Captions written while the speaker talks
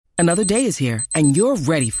Another day is here, and you're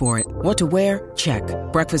ready for it. What to wear? Check.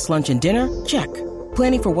 Breakfast, lunch, and dinner? Check.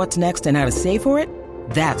 Planning for what's next and how to save for it?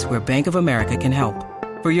 That's where Bank of America can help.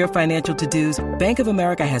 For your financial to-dos, Bank of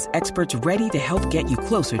America has experts ready to help get you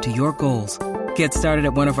closer to your goals. Get started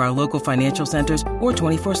at one of our local financial centers or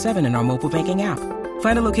 24/7 in our mobile banking app.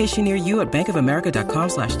 Find a location near you at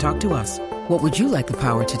bankofamerica.com/talktous. What would you like the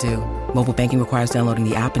power to do? Mobile banking requires downloading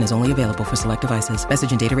the app and is only available for select devices.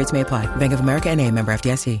 Message and data rates may apply. Bank of America N.A., member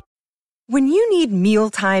FDIC. When you need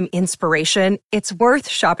mealtime inspiration, it's worth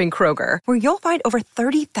shopping Kroger, where you'll find over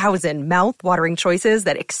 30,000 mouth-watering choices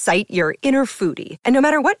that excite your inner foodie. And no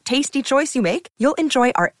matter what tasty choice you make, you'll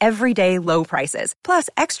enjoy our everyday low prices, plus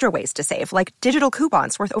extra ways to save, like digital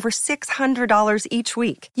coupons worth over $600 each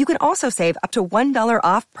week. You can also save up to $1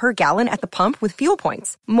 off per gallon at the pump with fuel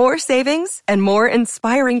points. More savings and more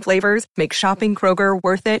inspiring flavors make shopping Kroger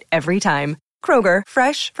worth it every time. Kroger,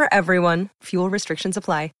 fresh for everyone. Fuel restrictions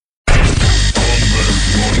apply.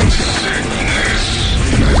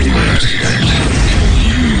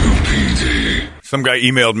 Some guy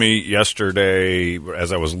emailed me yesterday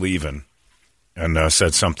as I was leaving and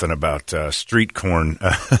said something about street corn.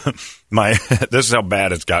 This is how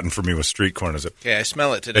bad it's gotten for me with street corn. Is it? Okay, I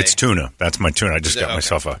smell it today. It's tuna. That's my tuna. I just got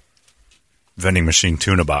myself a vending machine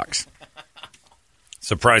tuna box.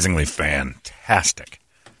 Surprisingly fantastic.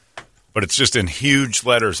 But it's just in huge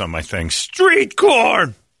letters on my thing. Street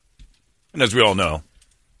corn! And as we all know,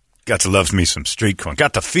 got to love me some street corn.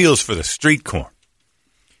 Got the feels for the street corn.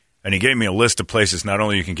 And he gave me a list of places not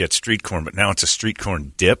only you can get street corn, but now it's a street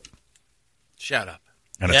corn dip. Shut up.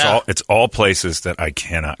 And it's all places that I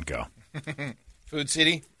cannot go. Food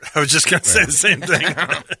City? I was just going to say the same thing.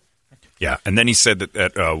 Yeah, and then he said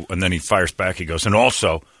that, and then he fires back. He goes, and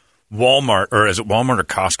also Walmart, or is it Walmart or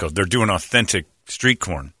Costco? They're doing authentic street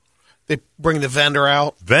corn. They bring the vendor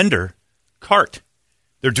out. Vendor? Cart.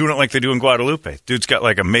 They're doing it like they do in Guadalupe. Dude's got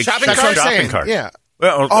like a makeshift shopping cart. Yeah.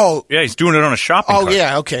 Well, yeah, he's doing it on a shopping cart. Oh,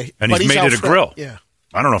 yeah, okay. And he's made it a grill. Yeah.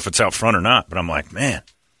 I don't know if it's out front or not, but I'm like, man.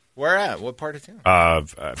 Where at? What part of town?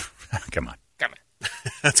 Come on. I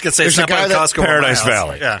was going to say, it's not by Costco. Paradise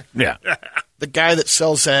Valley. Yeah. The guy that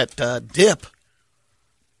sells that dip,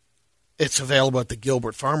 it's available at the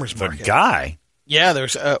Gilbert Farmers Market. The guy? Yeah,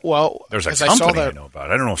 there's a company I know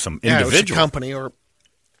about. I don't know if some individual. Yeah, it's a company or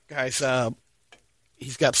guys.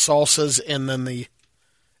 He's got salsas and then the.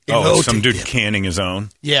 Some dude canning his own.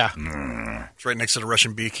 Yeah, it's right next to the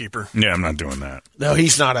Russian beekeeper. Yeah, I'm not doing that. No,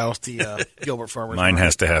 he's not out at the Gilbert Farmers. Mine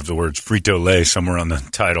has to have the words Frito-Lay somewhere on the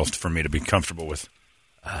title for me to be comfortable with.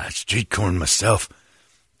 Street corn myself.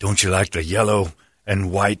 Don't you like the yellow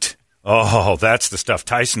and white? Oh, that's the stuff.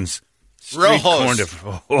 Tyson's street corn dip.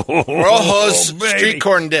 Rojo's street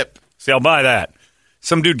corn dip. See, I'll buy that.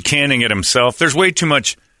 Some dude canning it himself. There's way too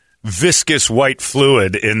much viscous white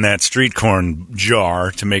fluid in that street corn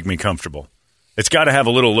jar to make me comfortable. It's got to have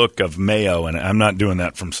a little look of mayo, and I'm not doing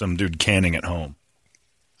that from some dude canning at home.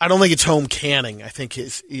 I don't think it's home canning. I think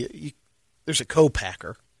there's a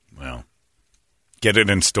co-packer. Well, get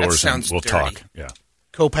it in stores and we'll talk. Yeah,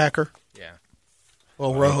 co-packer? Yeah.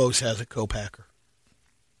 Well, Rojo's has a co-packer.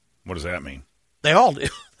 What does that mean? They all do.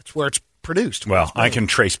 That's where it's produced. Well, I can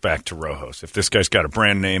trace back to Rojo's. If this guy's got a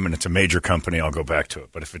brand name and it's a major company, I'll go back to it.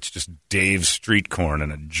 But if it's just Dave's street corn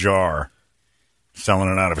in a jar,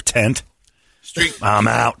 selling it out of a tent, I'm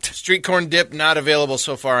out. Street corn dip not available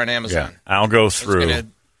so far on Amazon. Yeah, I'll go through.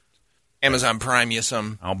 Amazon Prime you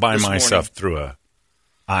some. I'll buy my stuff through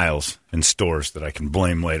aisles in stores that I can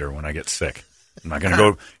blame later when I get sick. I'm not going to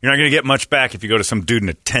go. You're not going to get much back if you go to some dude in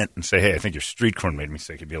a tent and say, "Hey, I think your street corn made me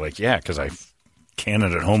sick." He'd be like, "Yeah, because I can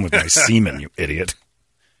it at home with my semen, you idiot."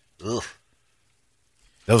 Ugh.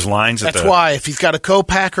 Those lines. That's why if he's got a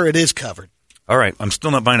co-packer, it is covered. All right, I'm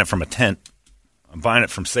still not buying it from a tent. I'm buying it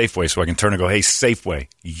from Safeway so I can turn and go, "Hey, Safeway,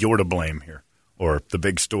 you're to blame here," or the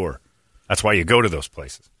big store. That's why you go to those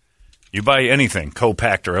places. You buy anything,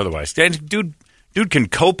 co-packed or otherwise. Dude can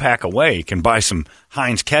co-pack away. He can buy some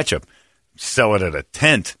Heinz ketchup, sell it at a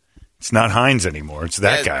tent. It's not Heinz anymore. It's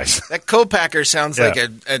that guy's. That co-packer sounds like a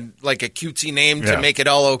cutesy name to make it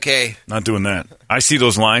all okay. Not doing that. I see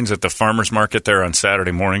those lines at the farmer's market there on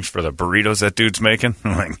Saturday mornings for the burritos that dude's making.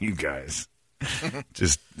 I'm like, you guys.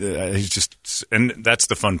 He's just, and that's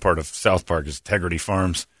the fun part of South Park is Integrity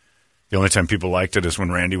Farms. The only time people liked it is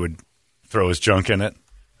when Randy would throw his junk in it,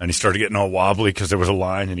 and he started getting all wobbly because there was a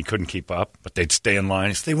line and he couldn't keep up. But they'd stay in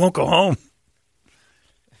line. They won't go home.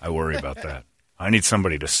 I worry about that. I need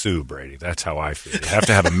somebody to sue, Brady. That's how I feel. You have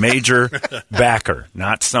to have a major backer,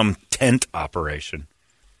 not some tent operation.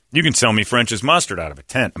 You can sell me French's mustard out of a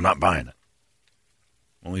tent. I'm not buying it.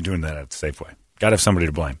 I'm only doing that at Safeway. Got to have somebody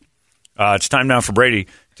to blame. It's time now for Brady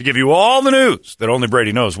to give you all the news that only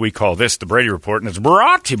Brady knows. We call this the Brady Report, and it's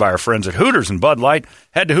brought to you by our friends at Hooters and Bud Light.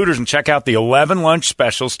 Head to Hooters and check out the 11 lunch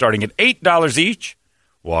specials starting at $8 each.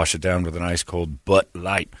 Wash it down with an ice cold Bud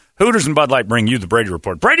Light. Hooters and Bud Light bring you the Brady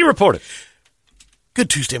Report. Brady Report it. Good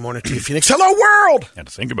Tuesday morning to you, Phoenix. Hello, world! Had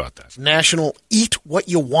to think about that. National Eat What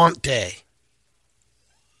You Want Day.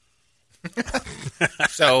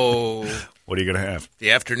 So, What are you going to have?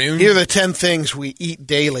 the afternoon? Here are the 10 things we eat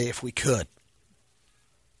daily if we could.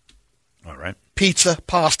 All right. Pizza,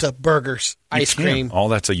 pasta, burgers, ice cream, All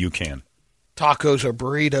that's a you can. tacos or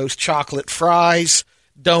burritos, chocolate, fries,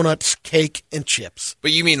 donuts, cake, and chips.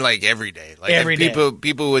 But you mean like every day? Like Every day.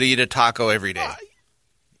 people would eat a taco every day.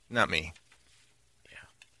 Not me.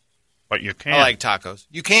 But you can. I like tacos.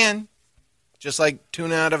 You can. Just like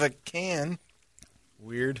tuna out of a can.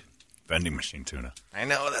 Weird. vending machine tuna. I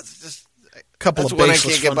know. That's just A couple that's of one I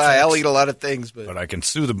baseless can't get fun by. facts. I'll eat a lot of things, but But I can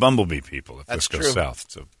sue the Bumblebee people if That's this goes true. south.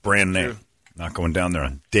 It's a brand name. True. Not going down there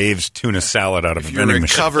on Dave's tuna salad out of a if you vending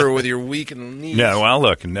machine. recover with your weakened knees. Yeah, well,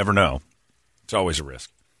 look, you never know. It's always a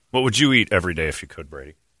risk. What would you eat every day if you could,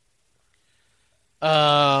 Brady?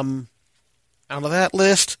 Out of that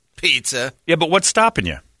list, Pizza. Yeah, but what's stopping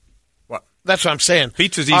you? that's what I'm saying.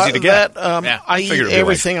 Pizza's easy to get. Yeah, I I eat figured it'd be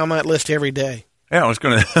everything on that list every day. Yeah, I was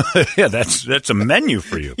going to. Yeah, that's a menu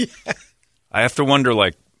for you. I have to wonder,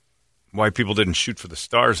 like, why people didn't shoot for the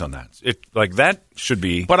stars on that. That should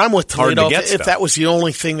be. But I'm with hard Toledo. to get If stuff. that was the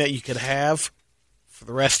only thing that you could have for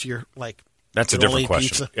the rest of your, like, That's a could only different eat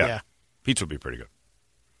question. pizza, Yeah. Pizza would be pretty good.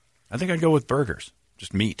 I think I'd go with burgers,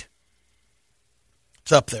 just meat.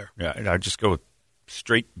 it's up there. Yeah, I'd just go with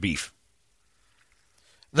straight beef.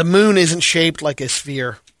 The moon isn't shaped like a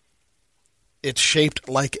sphere. It's shaped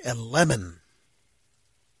like a lemon.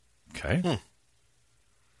 Okay.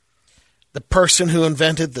 The person who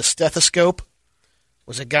invented the stethoscope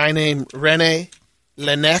was a guy named René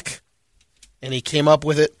Laennec, and he came up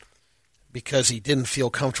with it because he didn't feel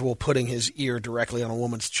comfortable putting his ear directly on a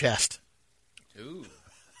woman's chest. Ooh.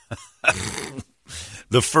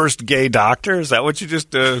 The first gay doctor? Is that what you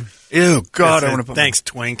just? Ew, God! I want to put. Thanks,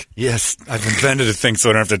 Twink. Yes, I've invented a thing so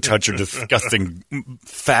I don't have to touch your disgusting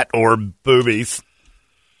fat orb boobies.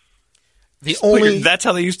 The only, That's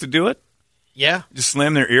how they used to do it. yeah, Just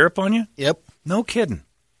slam their ear up on you. yep. No kidding.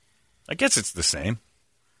 I guess it's the same.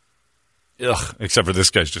 Ugh. Except for this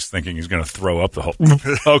guy's just thinking he's going to throw up the whole.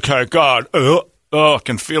 Okay, God. I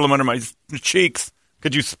can feel him under my cheeks.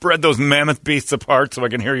 Could you spread those mammoth beasts apart so I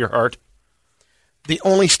can hear your heart? The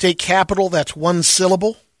only state capital that's one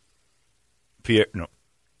syllable. Pierre. No,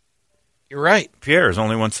 You're right. Pierre is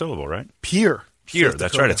only one syllable, right? Pierre. Pierre. South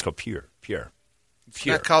That's Dakota. right. It's called Pierre. Pierre. It's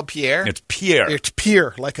not called Pierre. It's Pierre. It's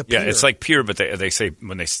Pierre, like a Yeah, Pierre. it's like Pierre, but they say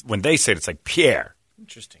when they say it, it's like Pierre.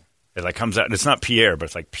 Interesting. It like comes out, and it's not Pierre, but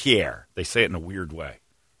it's like Pierre. They say it in a weird way,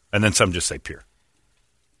 and then some just say Pierre.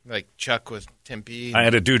 Like Chuck with Tempe. I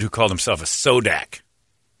had a dude who called himself a Sodak.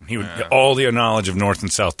 He would all the knowledge of North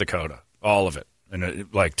and South Dakota, all of it, and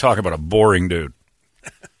talk about a boring dude.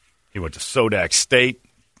 He went to Sodak State,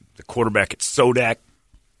 the quarterback at Sodak.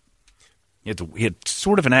 He had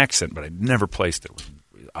sort of an accent, but I never placed it. It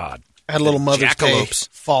was odd. I had a little Mother's Day Jackalopes.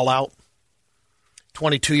 fallout.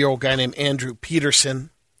 22-year-old guy named Andrew Peterson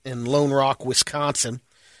in Lone Rock, Wisconsin,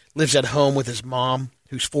 lives at home with his mom,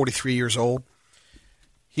 who's 43 years old.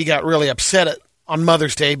 He got really upset on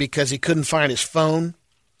Mother's Day because he couldn't find his phone,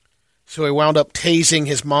 so he wound up tasing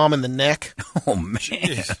his mom in the neck. Oh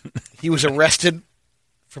man! He was arrested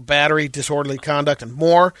for battery, disorderly conduct, and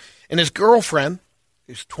more. And his girlfriend,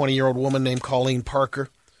 who's a 20-year-old woman named Colleen Parker,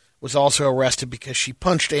 was also arrested because she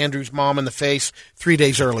punched Andrew's mom in the face 3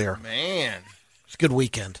 days earlier. Man. It's a good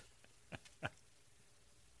weekend.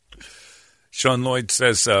 Sean Lloyd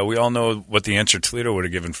says, we all know what the answer Toledo would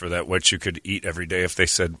have given for that, what you could eat every day if they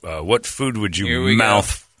said, what food would Here you we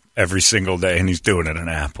mouth every single day? And he's doing it, an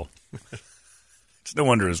apple. It's no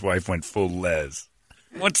wonder his wife went full Les.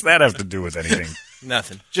 What's that have to do with anything?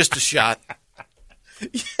 Nothing. Just a shot.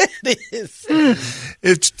 It is.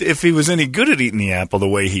 If he was any good at eating the apple the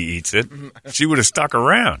way he eats it, she would have stuck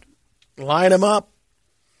around. Line him up.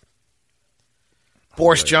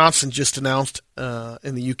 Boris Johnson just announced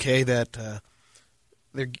in the UK that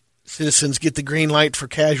their citizens get the green light for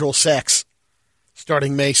casual sex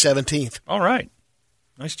starting May 17th. All right.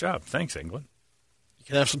 Nice job. Thanks, England. You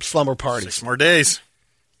can have some slumber parties. 6 more days.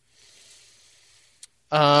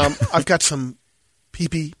 I've got some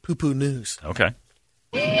pee-pee poo-poo news. Okay.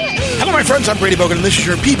 Hello, my friends. I'm Brady Bogan, and this is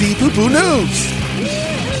your pee-pee poo-poo news.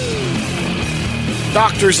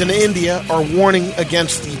 Doctors in India are warning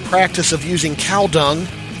against the practice of using cow dung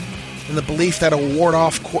in the belief that it will ward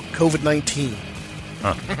off COVID-19.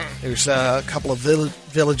 There's a couple of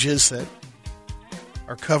villages that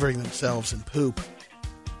are covering themselves in poop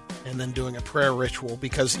and then doing a prayer ritual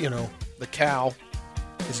because, the cow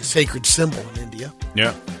is a sacred symbol in India.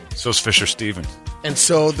 Yeah. So's Fisher Stevens. And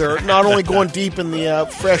so they're not only going deep in the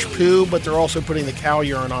fresh poo, but they're also putting the cow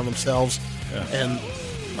urine on themselves. Yeah. And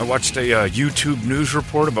I watched a YouTube news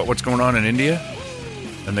report about what's going on in India,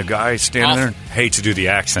 and the guy standing there, hate to do the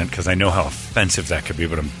accent because I know how offensive that could be,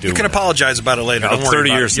 but I'm doing You can it. apologize about it later. In Don't worry 30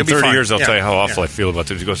 about years, it. in You'll be 30 fine. years, I'll Yeah. tell you how awful I feel about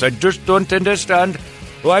this. He goes, I just don't understand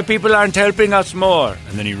why people aren't helping us more.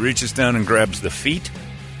 And then he reaches down and grabs the feet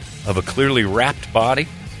of a clearly wrapped body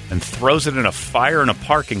and throws it in a fire in a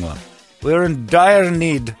parking lot. We're in dire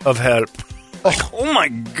need of help. Oh my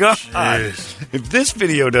God. If this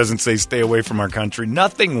video doesn't say stay away from our country,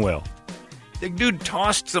 nothing will. The dude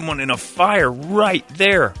tossed someone in a fire right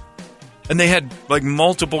there. And they had,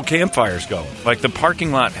 multiple campfires going. The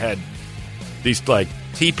parking lot had these,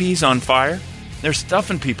 teepees on fire. They're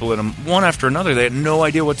stuffing people in them one after another. They had no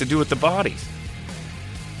idea what to do with the bodies.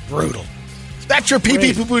 brutal. That's your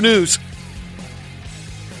pee-pee poo-poo news.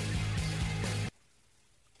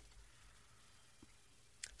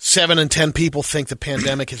 Seven in 10 people think the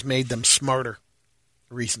pandemic has made them smarter.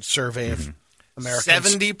 A recent survey of Americans.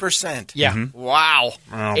 70%. Yeah. Wow.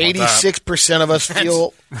 86% of us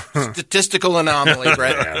feel... Statistical anomaly,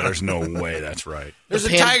 Brett. Yeah, there's no way that's right. There's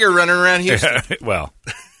a tiger running around Houston. Well,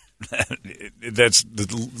 that's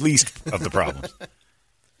the least of the problems.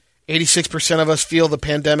 86% of us feel the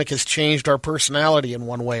pandemic has changed our personality in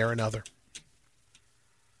one way or another.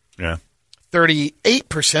 Yeah.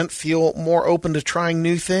 38% feel more open to trying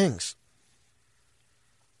new things.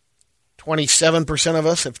 27% of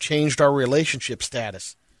us have changed our relationship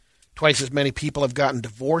status. Twice as many people have gotten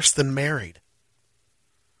divorced than married.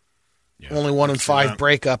 Yeah, only 1 in 5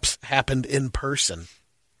 breakups happened in person.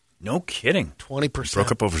 No kidding. 20%.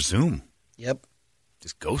 Broke up over Zoom. Yep.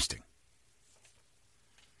 Just ghosting.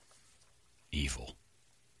 Evil.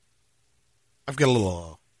 I've got a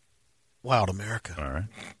little Wild America. All right.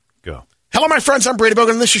 Go. Hello, my friends. I'm Brady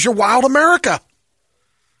Bogan, and this is your Wild America.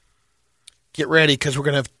 Get ready, because we're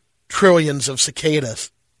going to have trillions of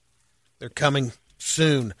cicadas. They're coming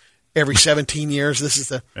soon. Every 17 years. This is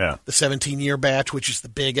the 17-year batch, which is the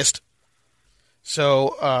biggest.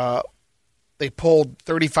 So they polled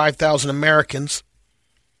 35,000 Americans,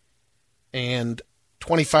 and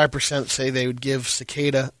 25% say they would give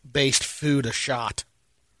cicada-based food a shot.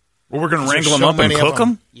 Well, we're going to wrangle them up and cook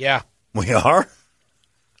them? Yeah. We are?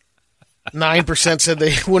 9% said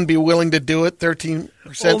they wouldn't be willing to do it. 13%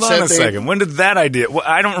 Hold on a second. When did that idea? Well,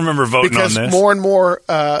 I don't remember voting on this. Because more and more...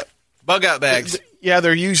 bug out bags.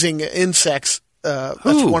 They're using insects. That's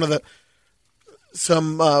one of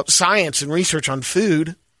some science and research on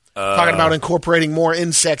food, talking about incorporating more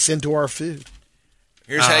insects into our food.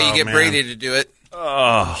 Here's how you get Brady to do it.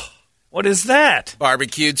 Oh, what is that?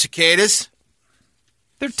 Barbecued cicadas.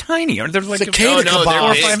 They're tiny, aren't they? They're like Cicada no, 4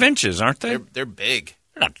 or big. 5 inches, aren't they? They're big.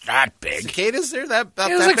 They're not that big. Cicadas, they're about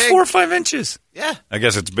that It's like big. 4 or 5 inches. Yeah. I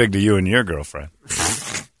guess it's big to you and your girlfriend.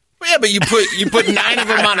 Well, yeah, but you put 9 of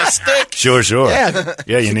them on a stick. Sure. Yeah,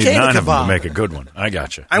 You need cicada 9 of them kebab. to make a good one. I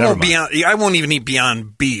got you. I won't even eat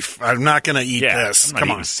Beyond Beef. I'm not going to eat this. I'm not Come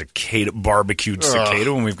eating on. cicada, barbecued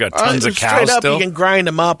cicada when we've got tons of Straight cows up, still. you can grind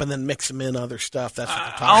them up and then mix them in other stuff. That's what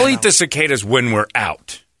they're talking I'll about. eat the cicadas when we're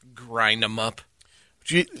out. Grind them up.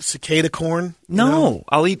 Would you eat cicada corn? No,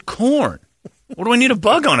 I'll eat corn. What do I need a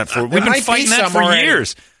bug on it for? We've been might be fighting that some for already.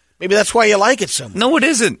 years. Maybe that's why you like it so much. No, it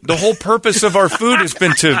isn't. The whole purpose of our food has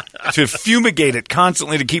been to fumigate it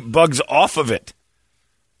constantly to keep bugs off of it.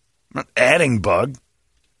 I'm not adding bug.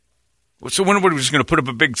 So when are we just going to put up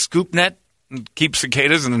a big scoop net and keep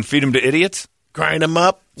cicadas and then feed them to idiots? Grind them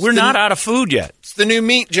up. We're not out of food yet. It's the new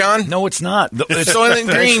meat, John. No, it's not. It's Soylent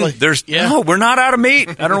Green. No, we're not out of meat.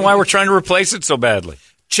 I don't know why we're trying to replace it so badly.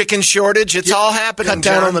 Chicken shortage. It's all happening, Cut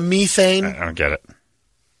down John. on the methane. I don't get it.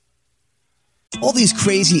 All these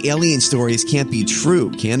crazy alien stories can't be true,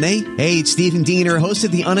 can they? Hey, it's Stephen Diener, host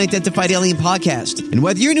of the Unidentified Alien Podcast. And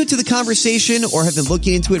whether you're new to the conversation or have been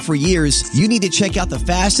looking into it for years, you need to check out the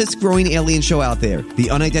fastest growing alien show out there, the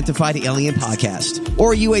Unidentified Alien Podcast,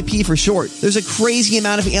 or UAP for short. There's a crazy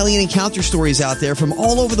amount of alien encounter stories out there from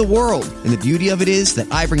all over the world. And the beauty of it is that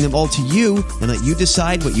I bring them all to you and let you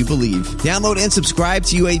decide what you believe. Download and subscribe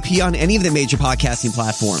to UAP on any of the major podcasting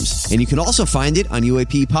platforms. And you can also find it on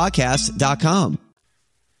UAPpodcast.com.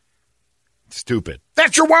 Stupid.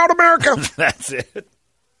 That's your Wild America. That's it.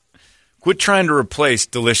 Quit trying to replace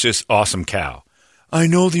delicious, awesome cow. I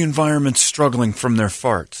know the environment's struggling from their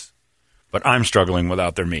farts, but I'm struggling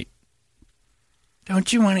without their meat.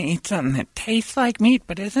 Don't you want to eat something that tastes like meat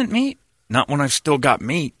but isn't meat? Not when I've still got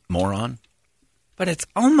meat, moron. But it's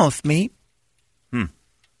almost meat.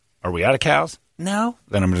 Are we out of cows? No.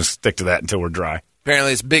 Then I'm going to stick to that until we're dry.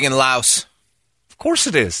 Apparently it's big in Laos. Of course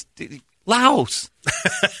it is. Laos.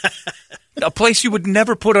 A place you would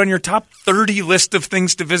never put on your top 30 list of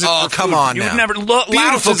things to visit. Oh, for come food. on You now. would never. Beautiful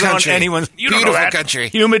Laos is country. on anyone's. You don't know Beautiful that. country.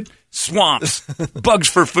 Humid swamps, bugs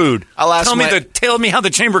for food. I'll ask Tell me how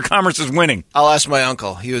the Chamber of Commerce is winning. I'll ask my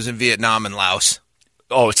uncle. He was in Vietnam and Laos.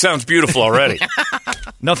 Oh, it sounds beautiful already.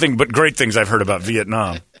 Nothing but great things I've heard about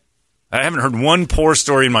Vietnam. I haven't heard one poor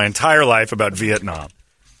story in my entire life about Vietnam.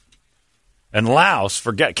 And Laos,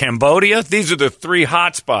 forget Cambodia. These are the 3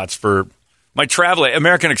 hot spots for my travel.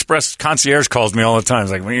 American Express concierge calls me all the time.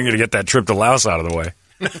 It's like, when are you going to get that trip to Laos out of the way?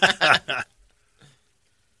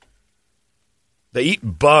 They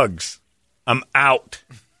eat bugs. I'm out.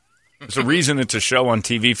 There's a reason it's a show on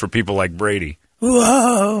TV for people like Brady.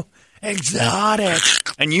 Whoa, exotic.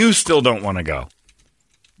 And you still don't want to go.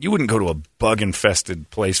 You wouldn't go to a bug-infested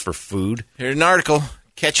place for food. Here's an article.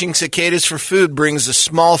 Catching cicadas for food brings a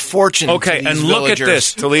small fortune Okay, to and these look villagers. at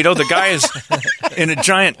this, Toledo. The guy is in a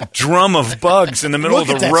giant drum of bugs in the middle Look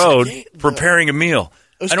of at the that road cicada. preparing a meal.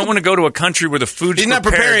 I don't want to go to a country where the food's He's not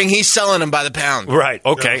prepared. preparing. He's selling them by the pound. Right,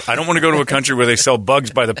 okay. I don't want to go to a country where they sell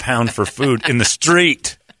bugs by the pound for food in the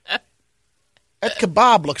street. That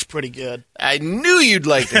kebab looks pretty good. I knew you'd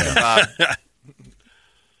like the kebab.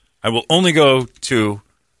 I will only go to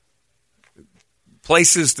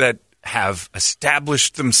places that have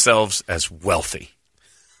established themselves as wealthy.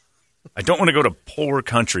 I don't want to go to poor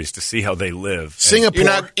countries to see how they live. Singapore. You're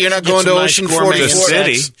not Get going some to nice Ocean gourmet The 44.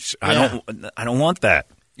 city. insects. I don't want that.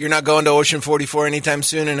 You're not going to Ocean 44 anytime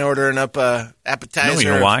soon and ordering up appetizer. No, you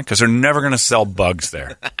know why? Because they're never going to sell bugs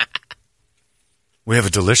there. We have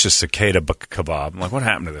a delicious cicada kebab. I'm like, what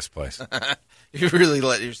happened to this place? You really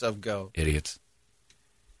let yourself go. Idiots.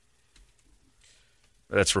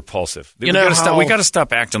 That's repulsive. You know how- We got to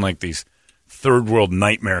stop acting like these third world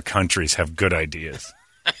nightmare countries have good ideas.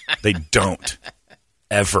 They don't.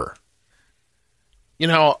 Ever. You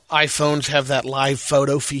know how iPhones have that live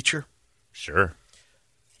photo feature? Sure.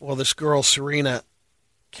 Well, this girl, Serena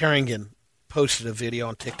Kerrigan, posted a video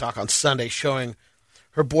on TikTok on Sunday showing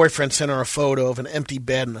her boyfriend sent her a photo of an empty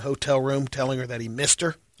bed in a hotel room telling her that he missed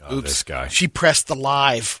her. Oh, this guy. She pressed the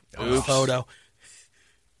live photo.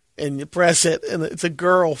 And you press it, and it's a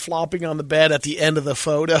girl flopping on the bed at the end of the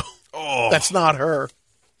photo. Oh. That's not her.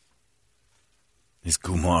 He's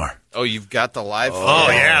Kumar. Oh, you've got the live photo? Oh,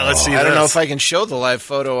 yeah, let's see I don't know this. if I can show the live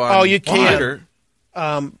photo on Oh, you can. Twitter.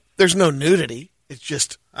 There's no nudity. It's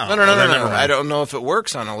just Oh, No. well, then never mind. I don't know if it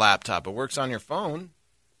works on a laptop. It works on your phone.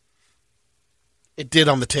 it did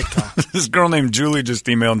on the TikTok. This girl named Julie just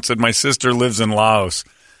emailed and said, my sister lives in Laos.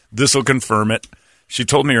 This will confirm it. She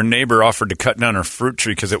told me her neighbor offered to cut down her fruit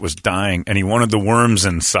tree because it was dying, and he wanted the worms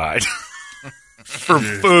inside for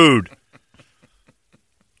food.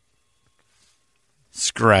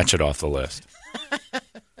 Scratch it off the list.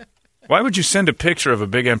 Why would you send a picture of a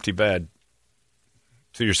big empty bed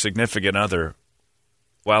to your significant other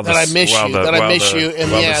while That I miss you, that I miss you,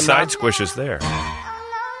 and while yeah, the side not- squish is there?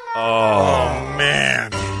 Oh,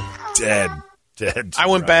 man. Dead. I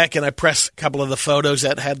went back and I pressed a couple of the photos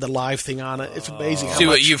that had the live thing on it. It's amazing how See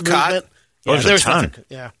what much you've caught? movement. Oh, there's a there's ton. nothing.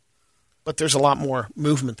 Yeah, but there's a lot more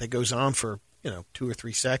movement that goes on for 2 or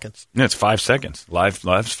 3 seconds. Yeah, it's 5 seconds. Live's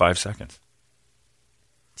 5 seconds.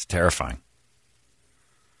 It's terrifying.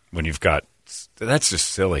 When you've got... That's just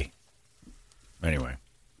silly. Anyway,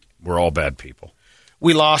 we're all bad people.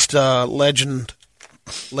 We lost a legendary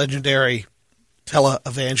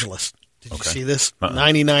televangelist. Did you see this?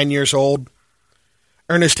 99 years old.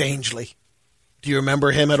 Ernest Angley. Do you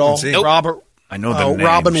remember him at all? see. Nope. Robert. I know the name.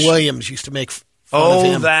 Robin Williams used to make fun of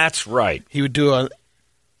him. That's right. He would do an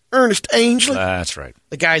Ernest Angley. That's right.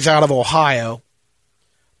 The guy's out of Ohio,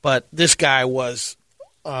 but this guy was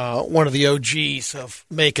one of the OGs of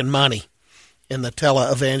making money in the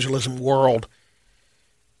televangelism world.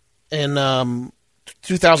 In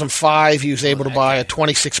 2005, he was able to buy a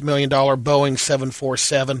 $26 million Boeing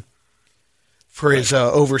 747 for his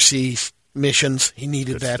overseas missions. He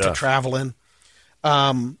needed Good that stuff. to travel in.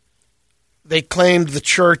 They claimed the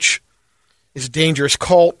church is a dangerous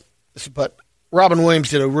cult, but Robin Williams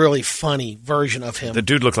did a really funny version of him. The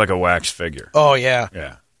dude looked like a wax figure. Oh, yeah.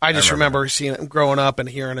 Yeah. I just remember seeing him growing up and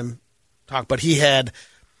hearing him talk. But he had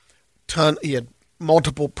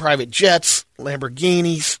multiple private jets,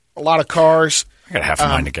 Lamborghinis, a lot of cars. I got half a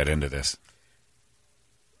mind to get into this.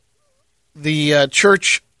 The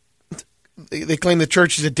church, they claim the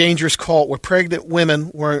church is a dangerous cult where pregnant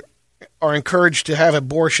women are encouraged to have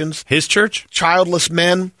abortions. His church? Childless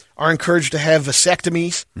men are encouraged to have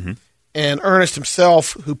vasectomies. And Ernest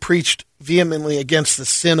himself, who preached vehemently against the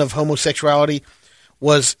sin of homosexuality,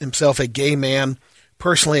 was himself a gay man,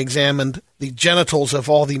 personally examined the genitals of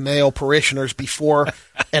all the male parishioners before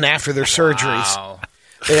and after their surgeries. Wow.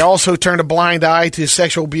 They also turned a blind eye to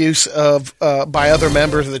sexual abuse by other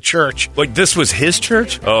members of the church. Like, this was his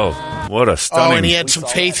church? Oh, what a stunning... Oh, and he had some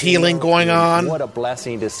faith healing going on. What a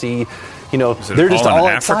blessing to see, they're just all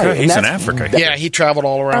in Africa? He's in Africa. Yeah, he traveled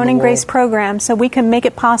all around the Owning world. Grace program, so we can make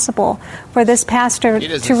it possible for this pastor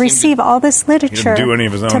to receive all this literature do any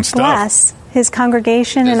of his own to bless stuff. His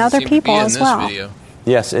congregation and other people as well.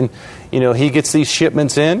 Yes, and, he gets these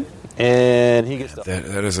shipments in, and he gets...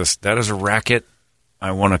 That is a racket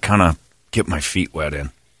I want to kind of get my feet wet in.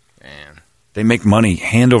 Man. They make money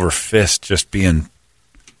hand over fist just being...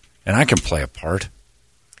 And I can play a part.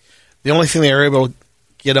 The only thing they were able to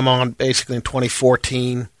get him on basically in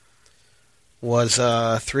 2014 was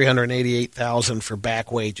 $388,000 for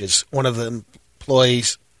back wages. One of the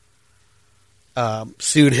employees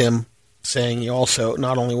sued him, saying he also,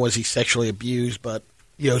 not only was he sexually abused, but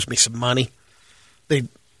he owes me some money. They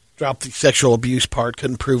dropped the sexual abuse part,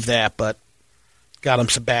 couldn't prove that, but got him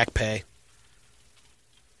some back pay.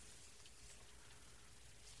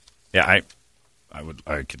 Yeah, I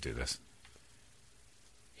could do this.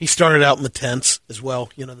 He started out in the tents as well,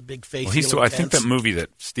 the big faith. Well, I think that movie that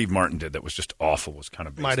Steve Martin did that was just awful was kind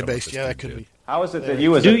of based might have on what based. this Yeah, dude that could did. be. How is it that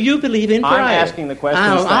you... Do you believe in prayer? I'm asking the questions.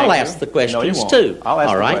 I'll ask the questions, too.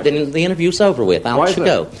 All right, then the interview's over with. I'll let you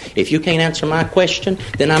go. If you can't answer my question,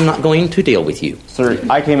 then I'm not going to deal with you. Sir,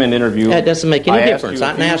 I came in to interview... That doesn't make any difference.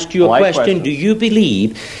 I asked you a question. Do you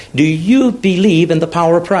believe in the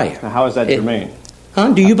power of prayer? Now, how is that germane?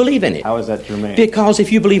 Do you believe in it? How is that germane? Because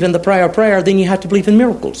if you believe in the prayer, then you have to believe in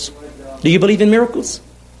miracles. Do you believe in miracles?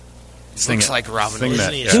 Looks like Robin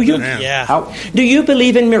Williams. Do you? Yeah. Do you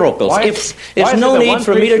believe in miracles? It's no need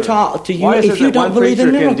for me to talk to you if you don't believe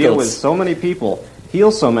in miracles. Can deal with so many people, heal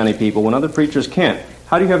so many people when other preachers can't.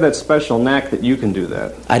 How do you have that special knack that you can do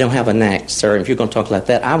that? I don't have a knack, sir. If you're going to talk like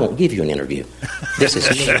that, I won't give you an interview. This is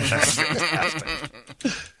me.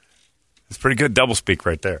 It's pretty good doublespeak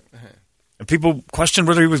right there. And people questioned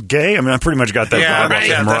whether he was gay. I mean, I pretty much got that. Yeah, right.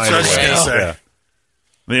 Him That's what I was away. going to say. Yeah.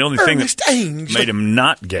 The only thing Ernest that Ainge. made him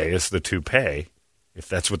not gay is the toupee, if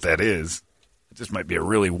that's what that is. It just might be a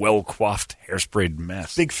really well-coiffed, hairsprayed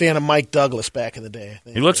mess. Big fan of Mike Douglas back in the day. I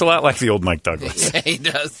think. He looks a lot like the old Mike Douglas. Yeah, he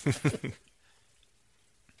does.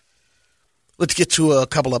 Let's get to a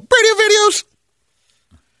couple of radio videos.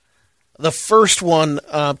 The first one,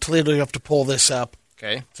 Toledo, you have to pull this up.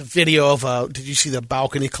 Okay. It's a video of, did you see the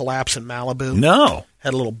balcony collapse in Malibu? No.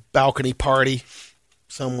 Had a little balcony party.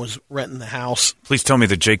 Someone was renting the house. Please tell me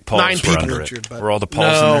that Jake Pauls 9 were people under injured, it. but Were all the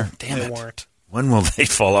Pauls no, in there? Damn they it. weren't. When will they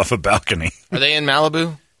fall off a balcony? Are they in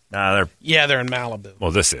Malibu? Nah, they're... Yeah, they're in Malibu. Well,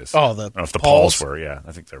 this is. Oh, I don't know if the Pauls were, yeah.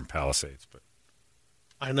 I think they're in Palisades. But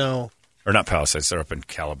I know. Or not Palisades, they're up in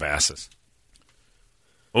Calabasas.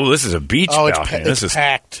 Oh, this is a beach Oh, balcony. it's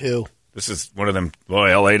packed, too. This is one of them, boy,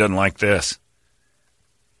 L.A. doesn't like this.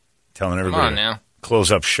 Telling everybody on to now.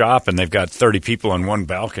 close up shop, and they've got 30 people on one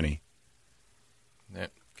balcony.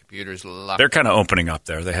 That computer's locked. They're kind of opening up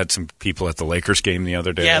there. They had some people at the Lakers game the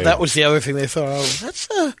other day. Yeah, that was the other thing they thought, that's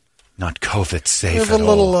not COVID safe there's at a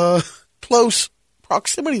all. little close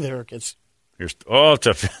proximity there. It's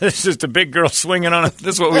It's just a big girl swinging on it.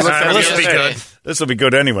 This is what we look at. This will be good. This will be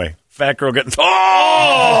good anyway. Fat girl getting...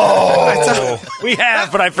 Oh! We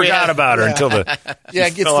have, but I forgot about her until the... Yeah,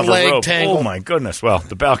 she gets fell the off a leg rope. tangled. Oh, my goodness. Well,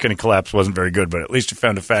 the balcony collapse wasn't very good, but at least you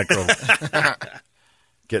found a fat girl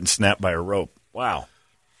getting snapped by a rope. Wow.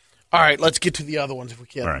 all right, let's get to the other ones if we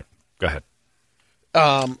can. All right. Go ahead.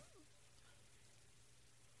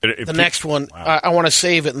 The next one, Wow. I want to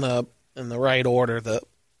save it in the right order.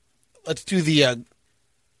 Let's do the.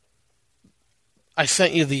 I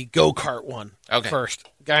sent you the go-kart one first.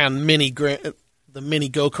 Guy on the mini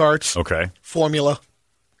go-karts. Okay. Formula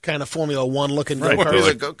 1 looking Right. go-karts. They're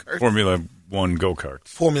like go-karts. Formula 1 go-karts.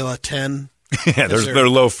 Formula 10. Yeah, they're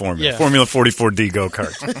low formula. Yeah. Formula 44D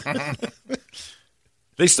go-karts.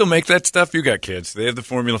 They still make that stuff? You got kids. They have the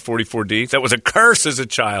Formula 44D. That was a curse as a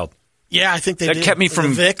child. Yeah, I think they That did. kept me The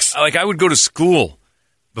from... Vicks. Like, I would go to school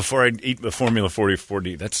before I'd eat the Formula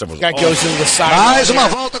 44D. That stuff was Guy awful. goes into the side. Mais uma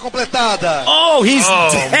volta completada. Oh, he's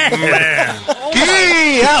dead. Man.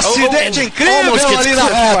 Que acidente incrível Almost gets ali na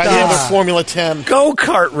clipped by the other reta. Formula 10.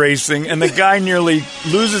 Go-kart racing, and the guy nearly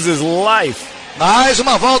loses his life. Mais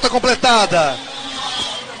uma volta completada.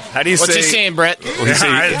 How do you What's say... he saying, Brett? Well, he's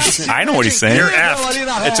saying- I know what he's saying. You're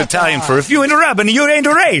effed. It's Italian for if you ain't a rabbin, you ain't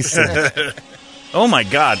a race. Oh, my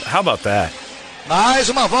God. How about that? Mais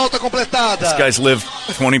uma volta completada. This guy's lived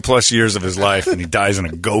 20-plus years of his life, and he dies in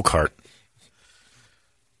a go-kart.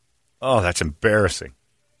 Oh, that's embarrassing.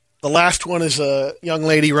 The last one is a young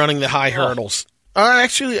lady running the high hurdles.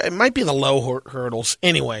 Actually, it might be the low hurdles.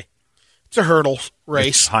 Anyway, it's a hurdle race.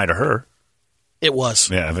 It's high to her. It was.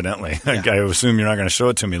 Yeah, evidently. Yeah. I assume you're not going to show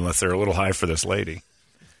it to me unless they're a little high for this lady.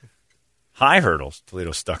 High hurdles.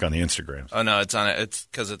 Toledo's stuck on the Instagrams. Oh, no, it's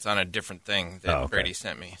because it's on a different thing that Brady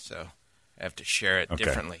sent me, so I have to share it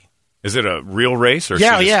differently. Is it a real race or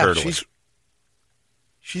hurdling?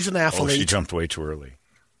 She's an athlete. Oh, she jumped way too early.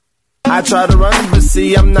 I try to run, but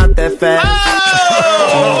see, I'm not that fast.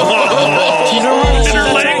 Did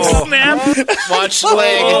her leg snap? Watch the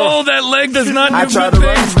leg. Oh, that leg does not do I try to good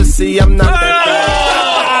run, things. but see, I'm not that fast.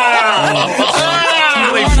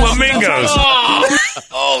 Flamingos.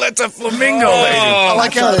 Oh, that's a flamingo lady. I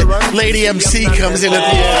like how the Lady MC comes in at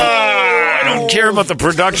the end. I don't care about the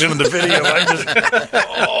production of the video.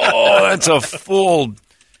 That's a full...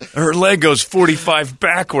 Her leg goes 45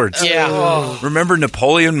 backwards. Yeah. Oh. Remember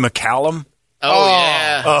Napoleon McCallum? Oh,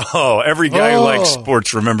 yeah. Oh, every guy who likes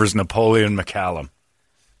sports remembers Napoleon McCallum.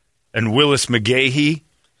 And Willis McGahee.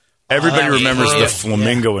 Everybody remembers the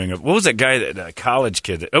flamingoing of... What was that guy, that college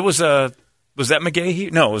kid? It was that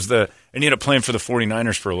McGahee? No, it was and he ended up playing for the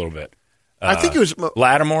 49ers for a little bit. I think it was...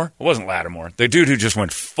 Lattimore? It wasn't Lattimore. The dude who just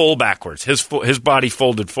went full backwards. His body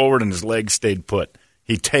folded forward and his legs stayed put.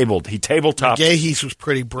 He tabletopped. McGahee's was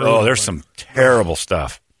pretty brutal. Oh, there's some terrible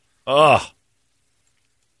stuff. Oh.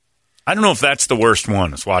 I don't know if that's the worst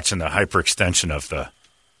one, is watching the hyperextension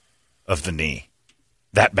of the knee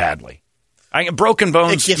that badly. Broken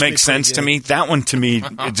bones makes sense to me. That one, to me,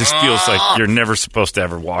 it just feels like you're never supposed to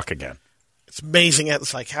ever walk again. It's amazing.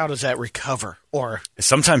 It's like, how does that recover? Or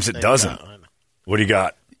sometimes it doesn't. What do you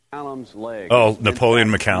got? McCallum's leg. Oh, Napoleon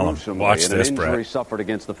McCallum. Watch this, Brad. Brad. Injury suffered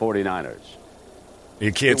against the 49ers.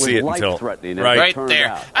 You can't see it until right there.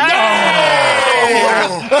 Yeah,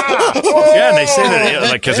 and they say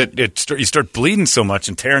that because you start bleeding so much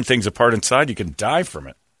and tearing things apart inside, you can die from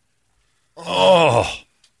it. Oh.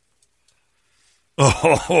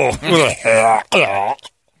 The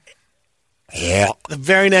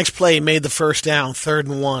very next play made the first down, 3rd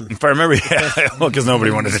and 1. If I remember, because nobody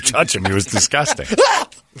wanted to touch him. He was disgusting.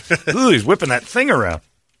 Ooh, he's whipping that thing around.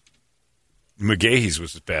 McGahee's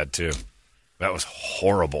was bad, too. That was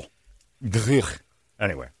horrible.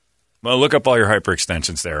 Anyway, well, look up all your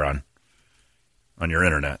hyperextensions there on your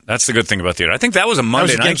internet. That's the good thing about the internet. I think that was a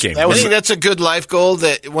Monday night game. I think that's a good life goal,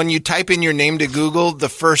 that when you type in your name to Google, the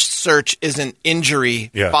first search is an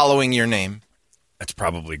injury following your name. That's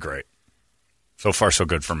probably great. So far, so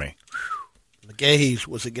good for me. McGahee's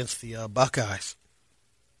was against the Buckeyes.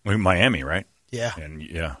 Miami, right? Yeah. And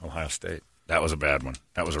Ohio State. That was a bad one.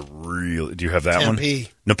 That was a real... Do you have that Tempe.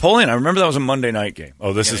 one? Napoleon. I remember that was a Monday night game.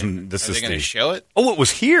 Oh, this is Are they going to show it? Oh, it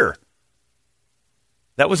was here.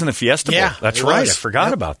 That was in the Fiesta Bowl. Yeah, That's it right. was. I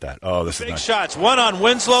forgot about that. Oh, this is big nice. shots. One on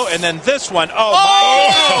Winslow, and then this one. Oh,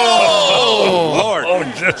 my Lord. Oh,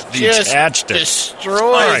 just detached it.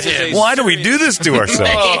 Destroys it. Why do we do this to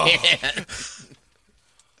ourselves?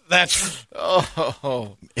 That's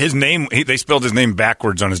his name. They spelled his name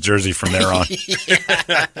backwards on his jersey from there on.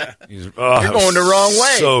 You're going the wrong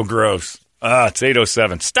way. So gross. It's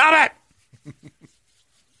 8:07. Stop it!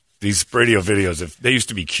 These radio videos, if they used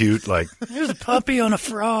to be cute, like there's a puppy on a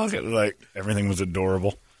frog, like everything was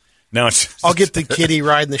adorable. Now it's just, I'll get the kitty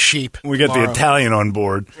riding the sheep. We get tomorrow. the Italian on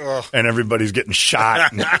board, and everybody's getting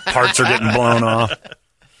shot, and parts are getting blown off.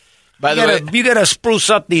 By the way, you gotta spruce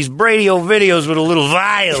up these radio videos with a little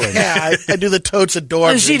violence. Yeah, I do the totes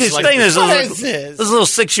adorable. You see this thing? There's a little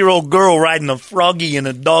 6-year-old girl riding a froggy and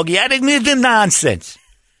a doggy. I didn't need the nonsense.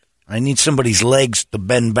 I need somebody's legs to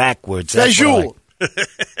bend backwards. That's what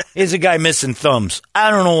Here's a guy missing thumbs. I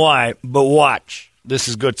don't know why, but watch. This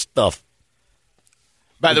is good stuff.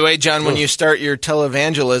 By the way, John, when you start your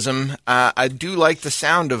televangelism, I do like the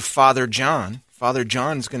sound of Father John. Father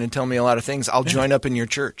John's going to tell me a lot of things. I'll join up in your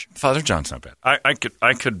church. Father John's not bad. I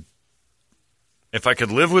could, if I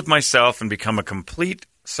could live with myself and become a complete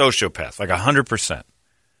sociopath, like 100%,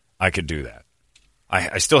 I could do that.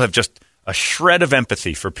 I still have just a shred of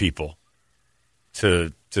empathy for people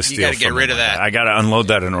to steal from. You got to get rid of that. I got to unload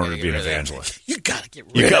that in order to be an evangelist. You got to get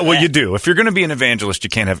rid of that. Well, you do. If you're going to be an evangelist, you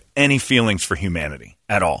can't have any feelings for humanity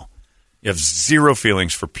at all. You have zero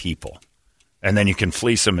feelings for people. And then you can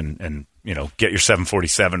fleece them and get your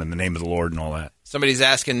 747 in the name of the Lord and all that. Somebody's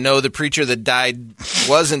asking, no, the preacher that died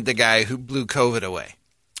wasn't the guy who blew COVID away.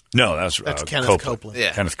 No, that's Kenneth Copeland.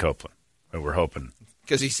 Yeah. Kenneth Copeland. We're hoping.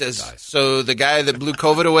 Because he says, so the guy that blew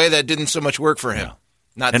COVID away, that didn't so much work for him.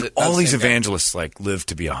 No. All these evangelists live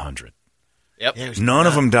to be 100. Yep. None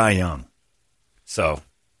of them die young. So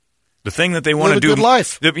The thing that they want to do, good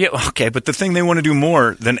life. Yeah, okay, but the thing they want to do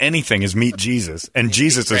more than anything is meet Jesus, and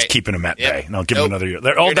Jesus is keeping him at bay. And I'll give him another year.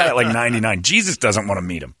 They're all die at like 99. Jesus doesn't want to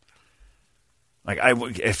meet him. Like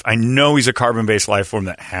if I know he's a carbon-based life form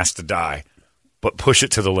that has to die, but push it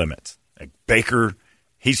to the limits. Like Baker,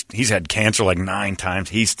 he's had cancer like 9 times.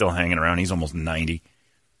 He's still hanging around. He's almost 90.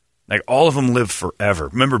 Like all of them live forever.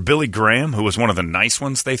 Remember Billy Graham, who was one of the nice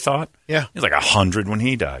ones they thought? Yeah. He was like 100 when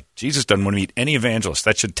he died. Jesus doesn't want to meet any evangelist.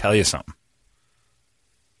 That should tell you something.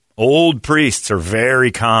 Old priests are very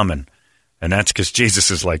common, and that's because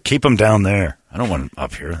Jesus is like, keep them down there. I don't want them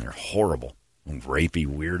up here. They're horrible. Rapey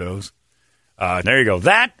weirdos. There you go.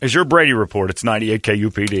 That is your Brady Report. It's 98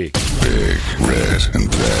 KUPD. Big, red, and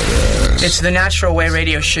badass. It's the natural way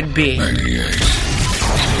radio should be. 98.